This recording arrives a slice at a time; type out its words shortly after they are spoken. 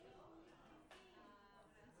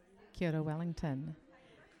Kia ora Wellington.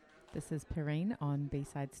 This is Perrine on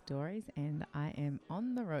B-Side Stories and I am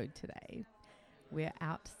on the road today. We're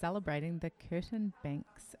out celebrating the Curtin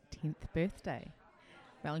Bank's 10th birthday.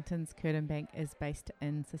 Wellington's Curtin Bank is based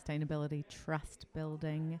in Sustainability Trust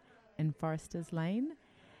building in Foresters Lane,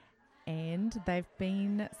 and they've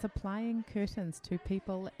been supplying curtains to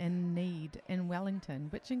people in need in Wellington,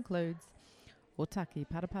 which includes Otaki,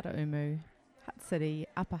 Parapara-Umu, Hutt City,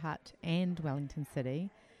 Upper Hutt and Wellington City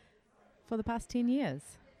for the past 10 years.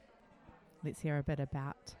 Let's hear a bit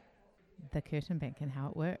about the Curtin Bank and how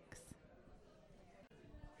it works.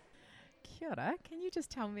 Kia ora, can you just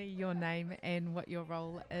tell me your name and what your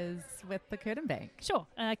role is with the Curtin Bank? Sure.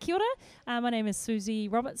 Kia ora. My name is Susie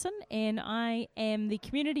Robertson and I am the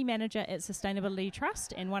Community Manager at Sustainability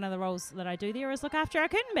Trust, and one of the roles that I do there is look after our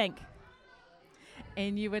Curtin Bank.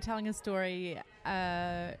 And you were telling a story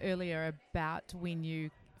earlier about when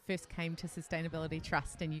you first came to Sustainability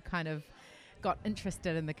Trust and you kind of got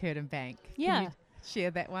interested in the Curtin Bank. Yeah. Can you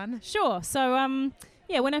share that one? Sure. So,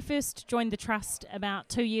 when I first joined the Trust about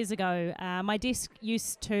 2 years ago, my desk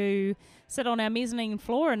used to sit on our mezzanine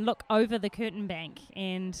floor and look over the Curtin Bank.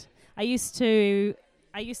 And I used to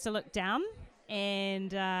look down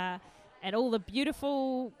and at all the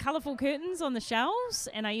beautiful, colourful curtains on the shelves,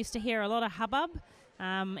 and I used to hear a lot of hubbub,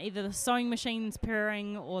 either the sewing machines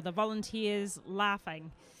purring or the volunteers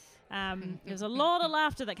laughing. There was a lot of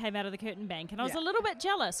laughter that came out of the Curtin Bank, and I was a little bit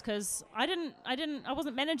jealous because I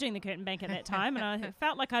wasn't managing the Curtin Bank at that time, and I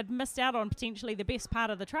felt like I'd missed out on potentially the best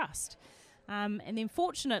part of the trust. And then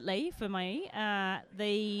fortunately for me,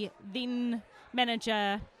 the then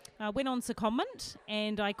manager went on secondment,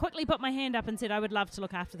 and I quickly put my hand up and said I would love to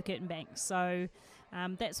look after the Curtin Bank. So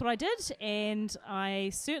that's what I did, and I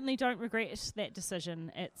certainly don't regret that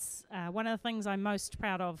decision. It's one of the things I'm most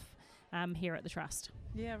proud of here at the Trust.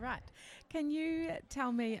 Yeah, right. Can you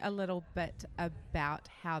tell me a little bit about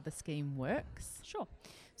how the scheme works? Sure.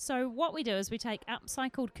 So what we do is we take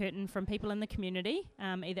upcycled curtain from people in the community,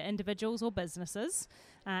 either individuals or businesses,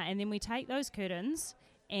 and then we take those curtains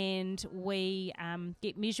and we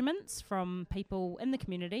get measurements from people in the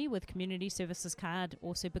community with community services card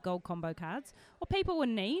or Super Gold combo cards, or people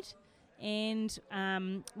in need, and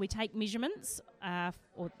we take measurements,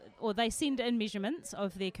 or they send in measurements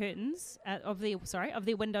of their curtains, of their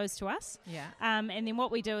windows to us. Yeah. And then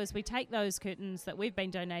what we do is we take those curtains that we've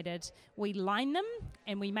been donated, we line them,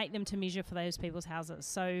 and we make them to measure for those people's houses.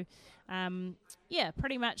 So,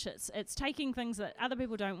 pretty much it's taking things that other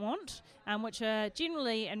people don't want, which are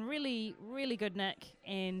generally in really, really good nick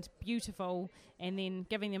and beautiful, and then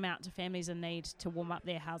giving them out to families in need to warm up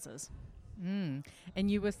their houses. And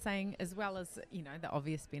you were saying, as well as, the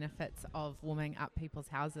obvious benefits of warming up people's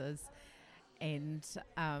houses and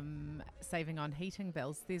saving on heating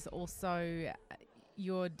bills, there's also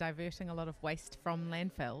you're diverting a lot of waste from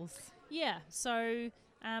landfills. Yeah, so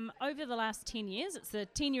over the last 10 years, it's the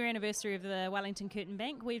 10-year anniversary of the Wellington Curtin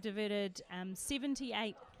Bank, we've diverted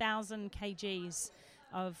 78,000 kgs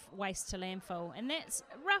of waste to landfill, and that's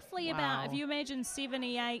roughly about, if you imagine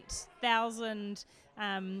 78,000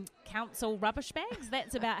 council rubbish bags,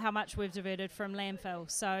 that's about how much we've diverted from landfill.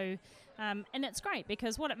 So and it's great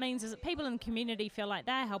because what it means is that people in the community feel like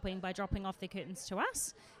they're helping by dropping off their curtains to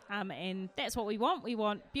us, and that's what we want. We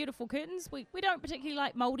want beautiful curtains. We don't particularly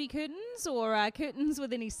like mouldy curtains or curtains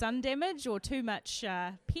with any sun damage or too much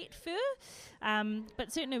pet fur,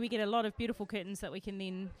 but certainly we get a lot of beautiful curtains that we can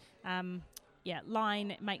then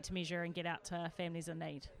line, make to measure, and get out to families in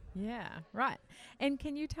need. Yeah, right. And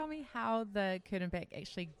can you tell me how the Curtin Bank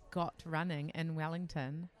actually got running in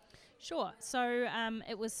Wellington? Sure. So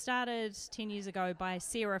it was started 10 years ago by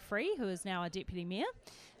Sarah Free, who is now a deputy mayor.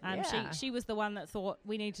 She was the one that thought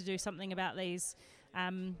we need to do something about these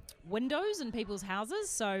windows in people's houses.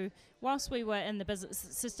 So whilst we were in the business,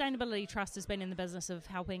 Sustainability Trust has been in the business of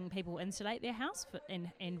helping people insulate their house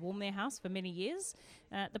and warm their house for many years.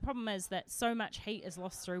 The problem is that so much heat is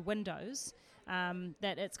lost through windows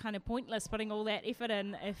that it's kind of pointless putting all that effort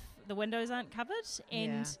in if the windows aren't covered.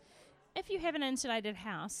 And if you have an insulated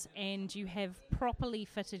house and you have properly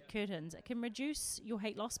fitted curtains, it can reduce your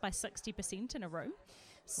heat loss by 60% in a room.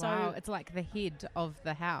 So wow, it's like the head of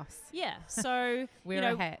the house. Yeah, so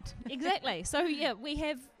wear a hat. Exactly. So we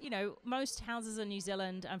have, most houses in New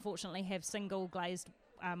Zealand unfortunately have single glazed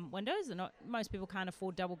windows, and most people can't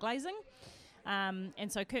afford double glazing. And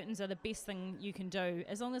so curtains are the best thing you can do,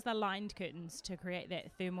 as long as they're lined curtains, to create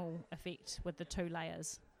that thermal effect with the two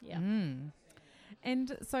layers. Yeah.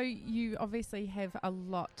 And so you obviously have a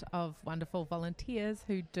lot of wonderful volunteers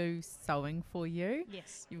who do sewing for you.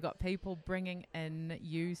 Yes. You've got people bringing in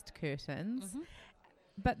used curtains.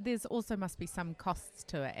 But there's also must be some costs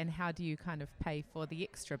to it, and how do you kind of pay for the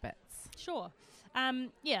extra bits? Sure.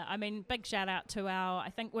 Yeah, I mean, big shout out to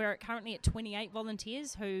I think we're currently at 28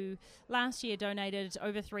 volunteers who last year donated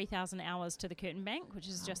over 3,000 hours to the Curtin Bank, which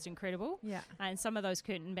is just incredible. Yeah. And some of those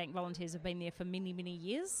Curtin Bank volunteers have been there for many, many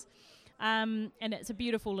years. And it's a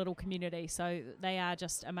beautiful little community, so they are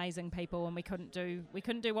just amazing people, and we couldn't do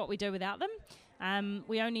what we do without them.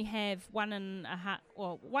 We only have one and a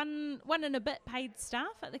bit paid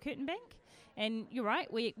staff at the Curtin Bank, and you're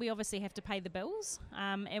right, we obviously have to pay the bills,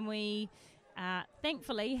 and we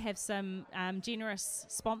thankfully have some generous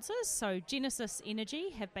sponsors. So Genesis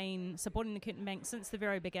Energy have been supporting the Curtin Bank since the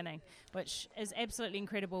very beginning, which is absolutely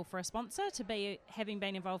incredible for a sponsor to be having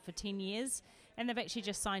been involved for 10 years, and they've actually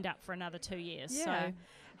just signed up for another 2 years. Yeah. So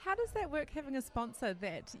how does that work, having a sponsor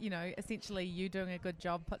that, essentially you doing a good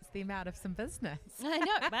job puts them out of some business?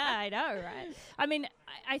 I know, right? I mean,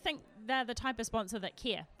 I think they're the type of sponsor that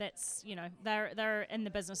care. That's, they're in the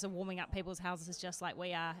business of warming up people's houses just like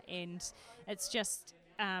we are, and it's just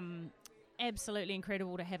absolutely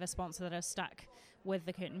incredible to have a sponsor that is stuck with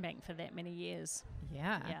the Curtin Bank for that many years.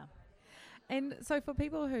 Yeah. Yeah. And so for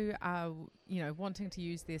people who are, wanting to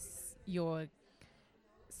use your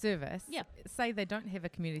service, say they don't have a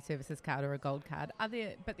community services card or a gold card,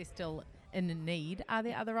 but they're still in need, are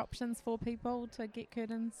there other options for people to get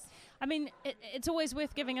curtains? I mean, it's always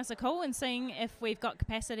worth giving us a call and seeing if we've got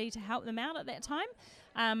capacity to help them out at that time.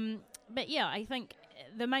 But yeah, I think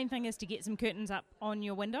the main thing is to get some curtains up on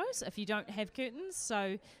your windows if you don't have curtains.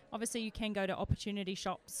 So obviously you can go to opportunity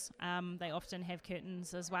shops. They often have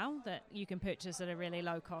curtains as well that you can purchase at a really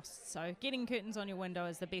low cost. So getting curtains on your window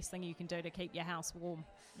is the best thing you can do to keep your house warm.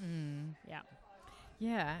 Yeah.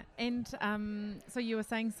 Yeah. And so you were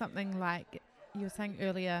saying something like, you were saying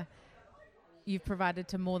earlier, you've provided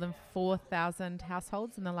to more than 4,000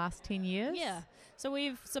 households in the last 10 years? Yeah. So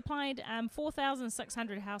we've supplied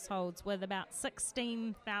 4,600 households with about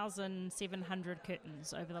 16,700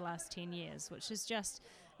 curtains over the last 10 years, which is just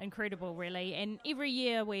incredible, really. And every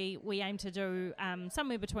year we aim to do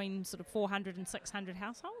somewhere between sort of 400 and 600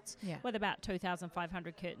 households with about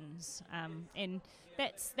 2,500 curtains. And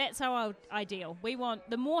that's our ideal. We want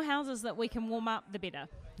the more houses that we can warm up, the better.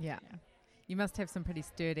 Yeah. You must have some pretty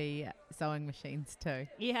sturdy sewing machines too.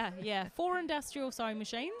 Yeah. 4 industrial sewing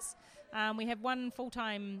machines. We have 1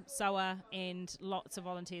 full-time sewer and lots of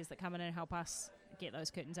volunteers that come in and help us get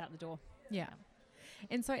those curtains out the door. Yeah.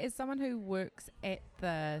 And so as someone who works at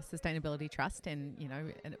the Sustainability Trust and,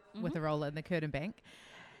 with a role in the Curtin Bank,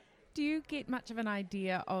 do you get much of an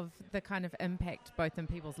idea of the kind of impact both in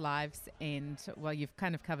people's lives and, well, you've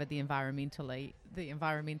kind of covered the environmental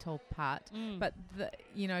part, but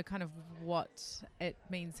kind of what it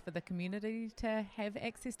means for the community to have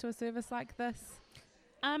access to a service like this?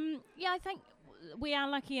 I think we are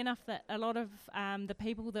lucky enough that a lot of the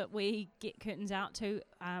people that we get curtains out to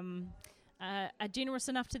are generous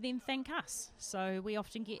enough to then thank us. So we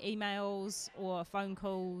often get emails or phone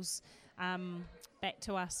calls back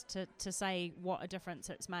to us to say what a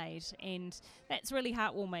difference it's made, and that's really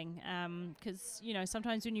heartwarming because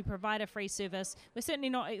sometimes when you provide a free service, we're certainly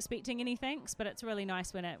not expecting any thanks, but it's really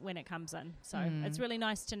nice when it comes in. So it's really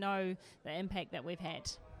nice to know the impact that we've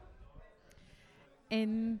had.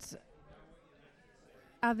 And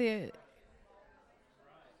are there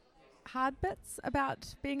hard bits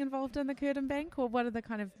about being involved in the Curtin Bank, or what are the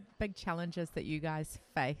kind of big challenges that you guys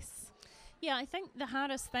face? Yeah, I think the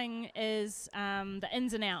hardest thing is the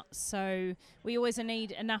ins and outs. So we always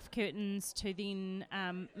need enough curtains to then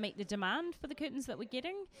meet the demand for the curtains that we're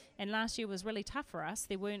getting. And last year was really tough for us.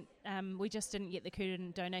 There weren't, we just didn't get the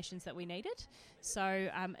curtain donations that we needed. So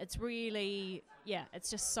it's really, it's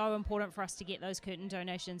just so important for us to get those curtain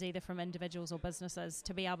donations either from individuals or businesses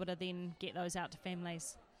to be able to then get those out to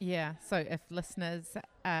families. Yeah, so if listeners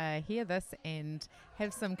hear this and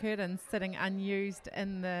have some curtains sitting unused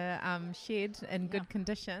in the shed in good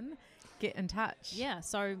condition, get in touch. Yeah,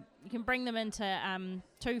 so you can bring them into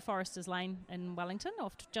 2 Foresters Lane in Wellington,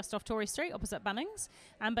 just off Tory Street, opposite Bunnings.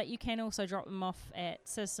 But you can also drop them off at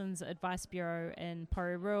Citizens Advice Bureau in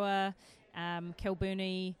Porirua,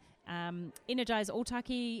 Kilburney, Energize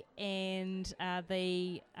Otaki, and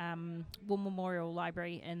the War Memorial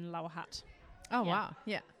Library in Lower Hutt. Oh, wow.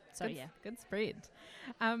 Yeah. So, good spread.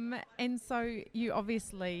 And so you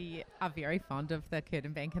obviously are very fond of the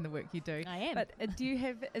Curtin Bank and the work you do. I am. But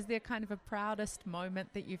is there kind of a proudest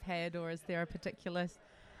moment that you've had, or is there a particular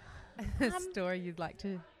story you'd like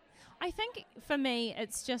to? I think for me,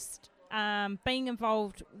 it's just being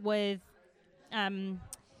involved with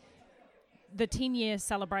the 10-year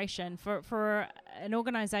celebration for an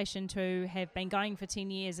organisation to have been going for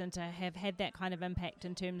 10 years and to have had that kind of impact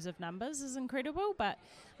in terms of numbers is incredible. But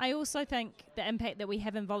I also think the impact that we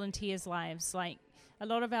have in volunteers' lives, like a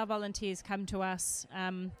lot of our volunteers come to us,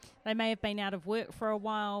 they may have been out of work for a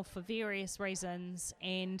while for various reasons,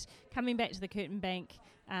 and coming back to the Curtin Bank,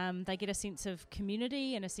 they get a sense of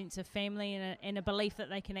community and a sense of family and a belief that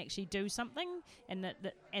they can actually do something and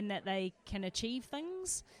that they can achieve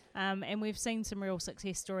things. And we've seen some real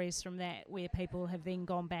success stories from that, where people have then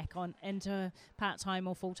gone back on into part-time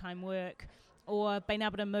or full-time work, or been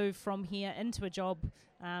able to move from here into a job.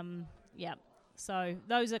 So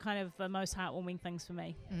those are kind of the most heartwarming things for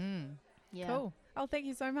me. Yeah. Cool. Oh, thank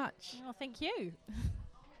you so much. Oh, thank you.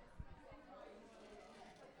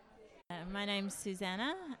 My name's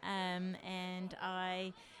Susanna, and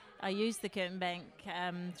I used the Curtin Bank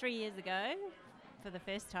 3 years ago for the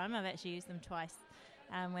first time. I've actually used them twice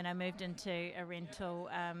when I moved into a rental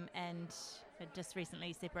and had just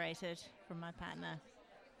recently separated from my partner.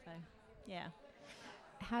 So, yeah.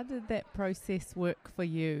 How did that process work for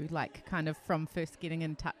you, like kind of from first getting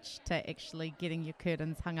in touch to actually getting your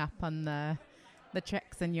curtains hung up on the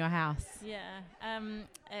tracks in your house? Yeah,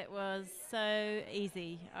 it was so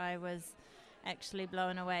easy. I was actually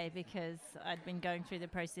blown away because I'd been going through the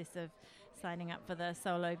process of signing up for the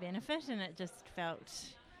solo benefit, and it just felt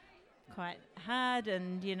quite hard,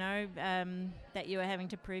 and that you were having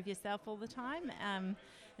to prove yourself all the time. And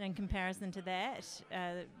in comparison to that,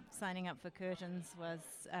 signing up for curtains was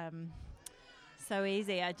so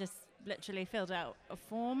easy. I just literally filled out a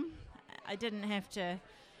form. I didn't have to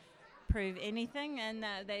prove anything, and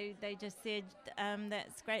they just said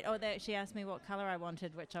that's great. Oh, they actually asked me what colour I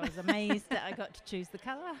wanted, which I was amazed that I got to choose the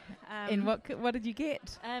colour. And what did you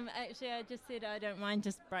get? Actually, I just said I don't mind,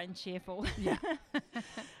 just bright and cheerful. Yeah.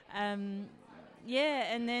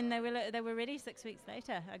 Yeah, and then they were ready 6 weeks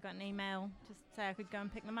later. I got an email to say I could go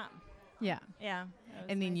and pick them up. Yeah. Yeah.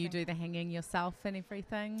 And then you do the hanging yourself and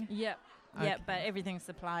everything? Yep. Okay. Yep, but everything's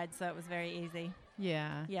supplied, so it was very easy.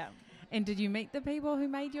 Yeah. Yeah. And did you meet the people who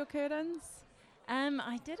made your curtains?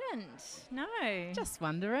 I didn't. No. Just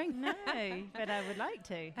wondering. No, but I would like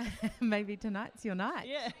to. Maybe tonight's your night.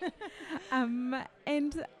 Yeah.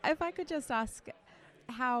 And if I could just ask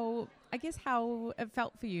how it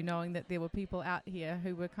felt for you knowing that there were people out here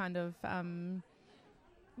who were kind of,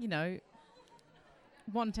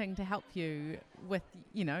 wanting to help you with,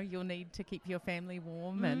 your need to keep your family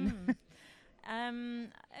warm and.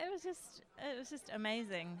 It was just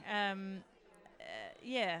amazing.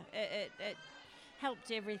 It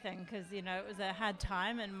helped everything because it was a hard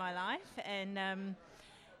time in my life, and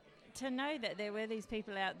to know that there were these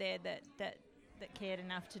people out there that cared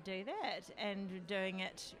enough to do that and doing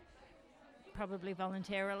it probably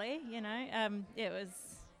voluntarily. It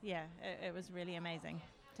was really amazing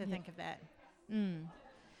to think of that.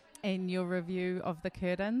 And your review of the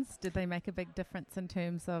curtains, did they make a big difference in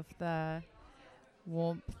terms of the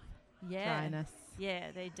warmth, dryness?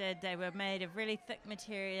 Yeah, they did. They were made of really thick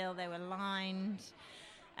material. They were lined,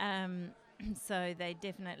 so they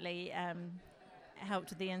definitely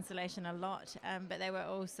helped the insulation a lot. But they were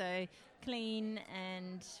also clean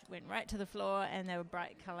and went right to the floor, and they were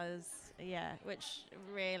bright colours. Yeah, which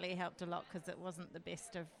really helped a lot because it wasn't the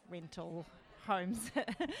best of rental homes.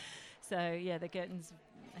 So yeah, the curtains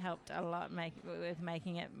helped a lot with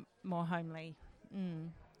making it more homely.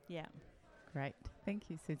 Yeah. Great. Thank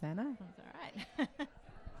you, Susanna. That's all right.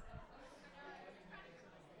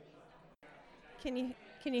 Can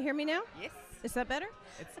you hear me now? Yes. Is that better?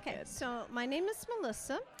 It's Okay, good. so my name is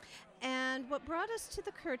Melissa, and what brought us to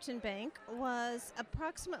the Curtin Bank was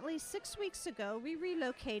approximately 6 weeks ago, we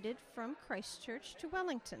relocated from Christchurch to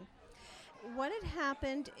Wellington. What had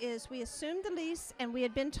happened is we assumed the lease, and we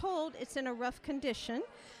had been told it's in a rough condition,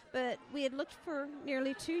 but we had looked for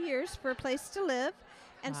nearly 2 years for a place to live.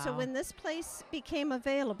 And so Wow. when this place became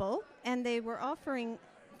available and they were offering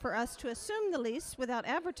for us to assume the lease without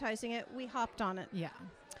advertising it, we hopped on it. Yeah.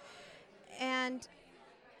 And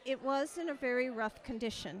it was in a very rough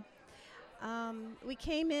condition. We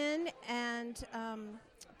came in, and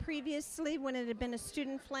previously, when it had been a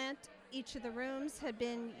student flat, each of the rooms had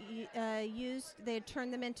been used. They had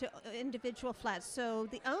turned them into individual flats. So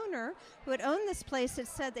the owner, who had owned this place, had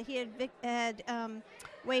said that he had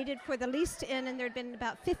waited for the lease to end, and there had been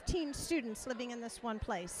about 15 students living in this one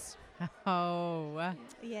place. Oh.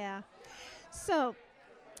 Yeah. So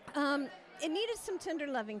it needed some tender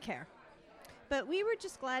loving care. But we were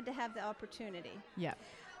just glad to have the opportunity. Yeah.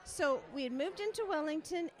 So we had moved into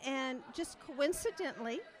Wellington, and just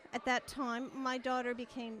coincidentally, at that time, my daughter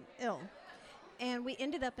became ill, and we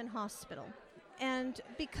ended up in hospital. And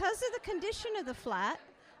because of the condition of the flat,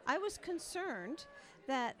 I was concerned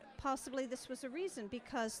that possibly this was a reason,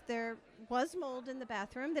 because there was mold in the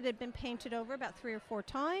bathroom that had been painted over about 3 or 4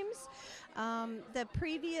 times. The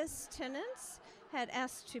previous tenants had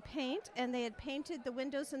asked to paint, and they had painted the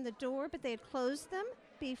windows and the door, but they had closed them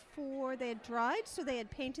before they had dried, so they had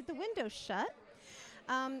painted the windows shut.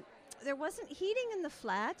 There wasn't heating in the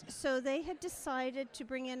flat, so they had decided to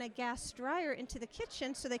bring in a gas dryer into the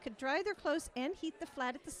kitchen so they could dry their clothes and heat the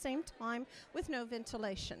flat at the same time with no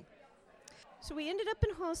ventilation. So we ended up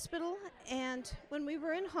in hospital, and when we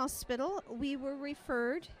were in hospital, we were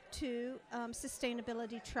referred to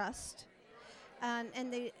Sustainability Trust. And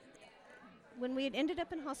when we had ended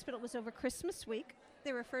up in hospital, it was over Christmas week.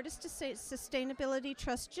 They referred us to Sustainability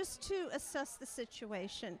Trust just to assess the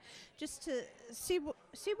situation, just to see what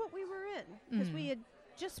we were in, because we had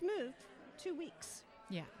just moved 2 weeks.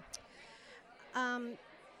 Yeah.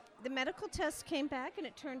 The medical test came back, and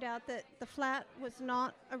it turned out that the flat was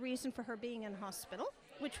not a reason for her being in hospital,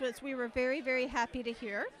 which we were very, very happy to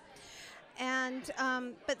hear. And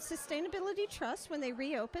but Sustainability Trust, when they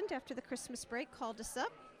reopened after the Christmas break, called us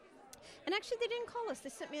up. And actually, they didn't call us. They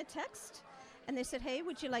sent me a text. And they said, hey,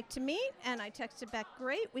 would you like to meet? And I texted back,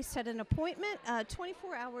 great. We set an appointment.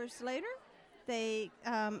 24 hours later, a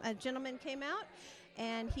gentleman came out,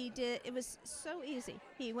 and it was so easy.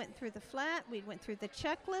 He went through the flat. We went through the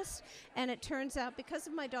checklist. And it turns out, because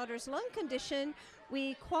of my daughter's lung condition,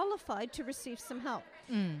 we qualified to receive some help.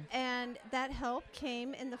 And that help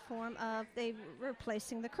came in the form of they were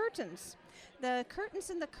replacing the curtains. The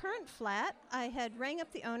curtains in the current flat, I had rang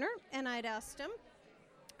up the owner, and I'd asked him,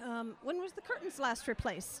 when was the curtains last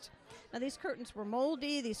replaced? Now, these curtains were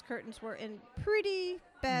moldy. These curtains were in pretty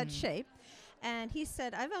bad shape. And he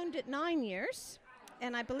said, I've owned it 9 years,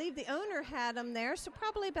 and I believe the owner had them there, so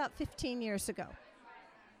probably about 15 years ago.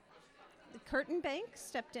 The curtain bank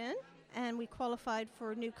stepped in, and we qualified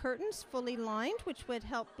for new curtains, fully lined, which would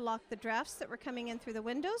help block the drafts that were coming in through the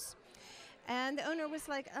windows. And the owner was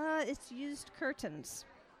like, it's used curtains.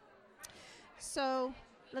 So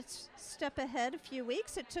let's step ahead a few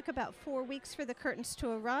weeks. It took about 4 weeks for the curtains to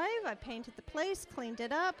arrive. I painted the place, cleaned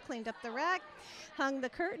it up, cleaned up the rack, hung the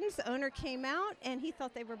curtains. The owner came out, and he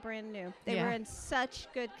thought they were brand new. They were in such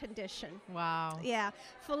good condition. Wow. Yeah,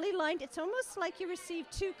 fully lined. It's almost like you receive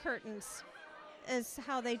 2 curtains is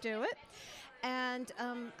how they do it. And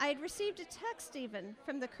I had received a text even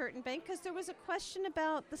from the curtain bank, because there was a question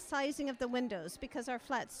about the sizing of the windows, because our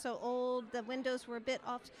flat's so old, the windows were a bit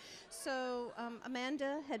off. So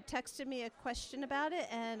Amanda had texted me a question about it,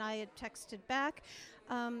 and I had texted back.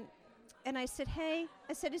 And I said, hey,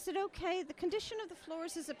 is it okay? The condition of the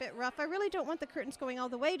floors is a bit rough. I really don't want the curtains going all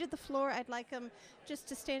the way to the floor. I'd like them just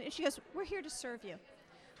to stand. And she goes, we're here to serve you.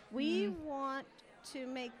 We want to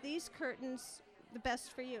make these curtains the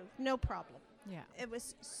best for you. No problem. Yeah. It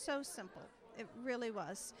was so simple. It really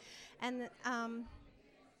was. And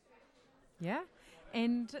Yeah.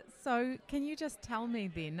 And so can you just tell me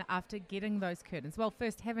then, after getting those curtains, well,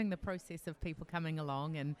 first having the process of people coming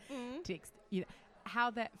along and how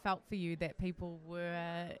that felt for you, that people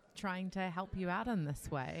were trying to help you out in this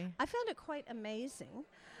way? I found it quite amazing.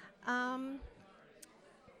 How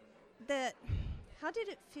did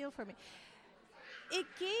it feel for me? It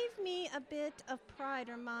gave me a bit of pride,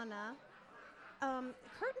 or mana.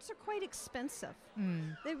 Curtains are quite expensive.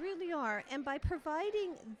 They really are. And by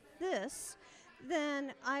providing this,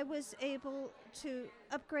 then I was able to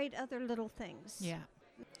upgrade other little things. Yeah.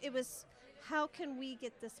 It was, how can we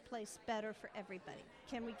get this place better for everybody?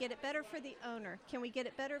 Can we get it better for the owner? Can we get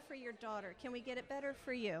it better for your daughter? Can we get it better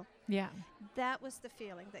for you? Yeah. That was the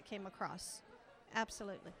feeling that came across.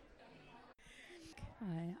 Absolutely.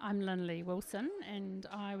 Hi, I'm Lynn Lee Wilson, and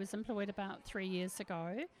I was employed about 3 years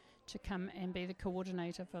ago to come and be the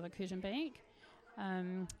coordinator for the Curtain Bank,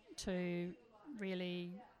 to really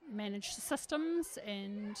manage the systems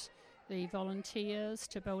and the volunteers,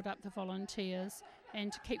 to build up the volunteers,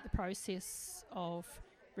 and to keep the process of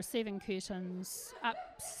receiving curtains,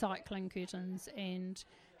 upcycling curtains, and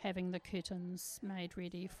having the curtains made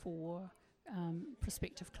ready for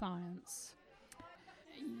prospective clients.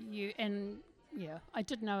 I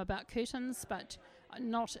did know about curtains, but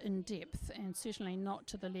not in depth, and certainly not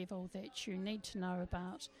to the level that you need to know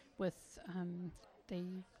about with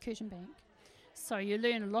the Curtain Bank. So you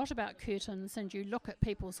learn a lot about curtains, and you look at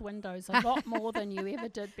people's windows a lot more than you ever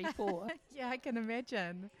did before. Yeah, I can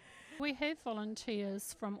imagine. We have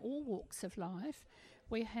volunteers from all walks of life.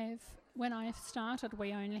 When I started,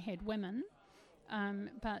 we only had women,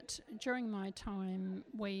 but during my time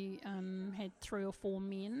we had 3 or 4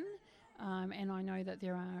 men. And I know that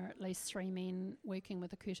there are at least 3 men working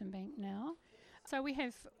with the Curtain Bank now. So we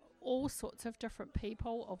have all sorts of different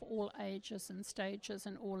people of all ages and stages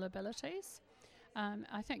and all abilities.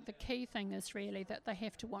 I think the key thing is really that they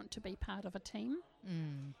have to want to be part of a team,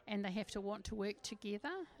 and they have to want to work together.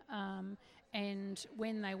 And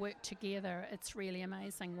when they work together, it's really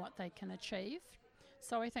amazing what they can achieve.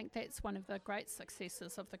 So I think that's one of the great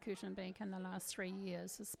successes of the Curtin Bank in the last 3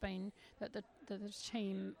 years has been that the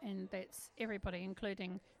team, and that's everybody,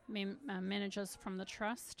 including managers from the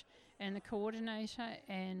trust and the coordinator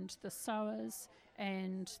and the sewers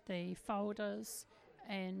and the folders,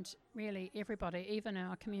 and really everybody, even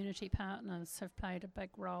our community partners, have played a big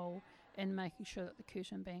role in making sure that the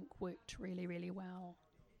Curtin Bank worked really, really well.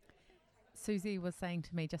 Susie was saying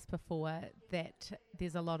to me just before that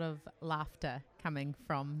there's a lot of laughter coming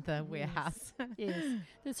from the warehouse. Yes,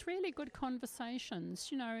 there's really good conversations,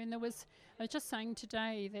 and I was just saying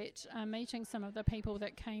today that meeting some of the people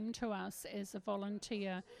that came to us as a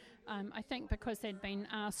volunteer, I think because they'd been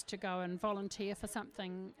asked to go and volunteer for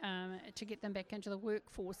something to get them back into the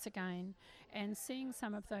workforce again, and seeing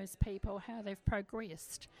some of those people, how they've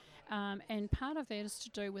progressed. And part of that is to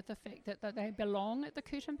do with the fact that they belong at the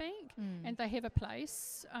Curtin Bank and they have a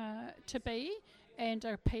place to be and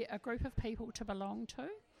a group of people to belong to.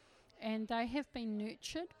 And they have been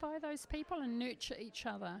nurtured by those people and nurture each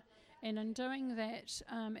other. And in doing that,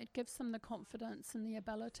 it gives them the confidence and the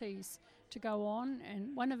abilities to go on.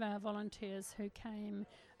 And one of our volunteers who came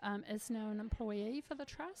is now an employee for the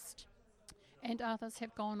trust. And others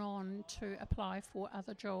have gone on to apply for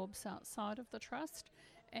other jobs outside of the trust.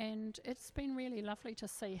 And it's been really lovely to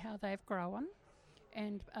see how they've grown.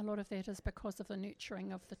 And a lot of that is because of the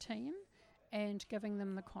nurturing of the team and giving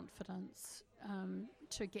them the confidence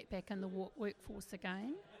to get back in the workforce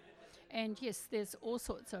again. And yes, there's all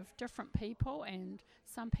sorts of different people, and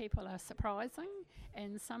some people are surprising,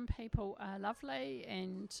 and some people are lovely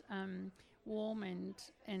and warm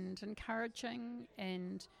and encouraging.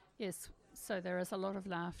 And yes, so there is a lot of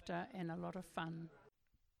laughter and a lot of fun.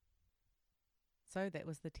 So that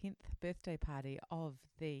was the 10th birthday party of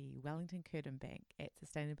the Wellington Curtin Bank at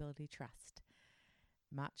Sustainability Trust,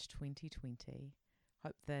 March 2020.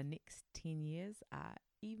 Hope the next 10 years are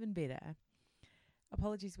even better.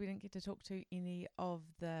 Apologies we didn't get to talk to any of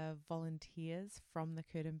the volunteers from the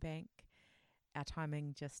Curtin Bank. Our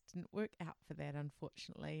timing just didn't work out for that,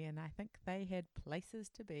 unfortunately, and I think they had places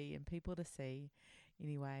to be and people to see.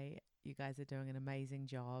 Anyway, you guys are doing an amazing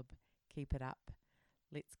job. Keep it up.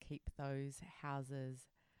 Let's keep those houses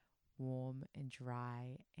warm and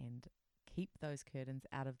dry and keep those curtains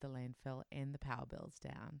out of the landfill and the power bills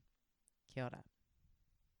down. Kia ora.